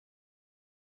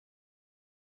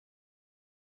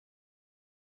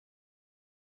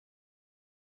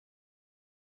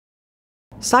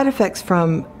Side effects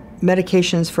from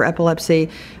medications for epilepsy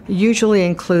usually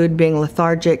include being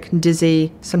lethargic,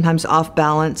 dizzy, sometimes off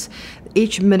balance.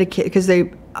 Each medication, because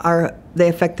they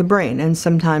affect the brain, and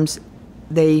sometimes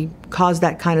they cause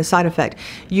that kind of side effect.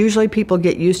 Usually people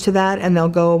get used to that and they'll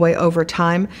go away over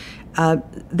time.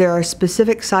 There are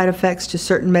specific side effects to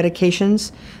certain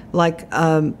medications, like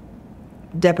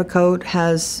Depakote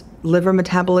has liver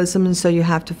metabolism, and so you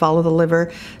have to follow the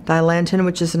liver. Dilantin,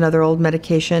 which is another old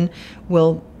medication,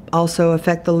 will also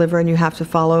affect the liver, and you have to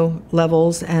follow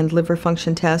levels and liver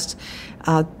function tests.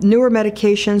 Newer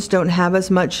medications don't have as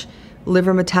much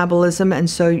liver metabolism, and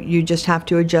so you just have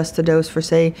to adjust the dose for,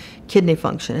 say, kidney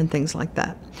function and things like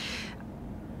that.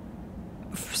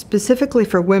 Specifically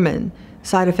for women,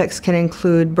 side effects can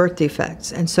include birth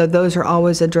defects, and so those are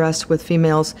always addressed with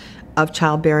females of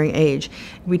childbearing age.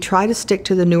 We try to stick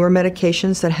to the newer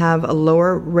medications that have a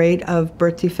lower rate of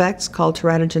birth defects, called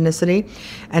teratogenicity,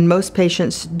 and most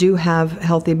patients do have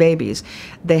healthy babies.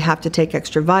 They have to take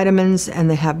extra vitamins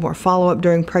and they have more follow-up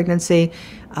during pregnancy,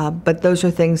 but those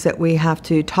are things that we have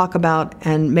to talk about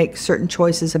and make certain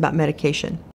choices about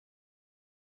medication.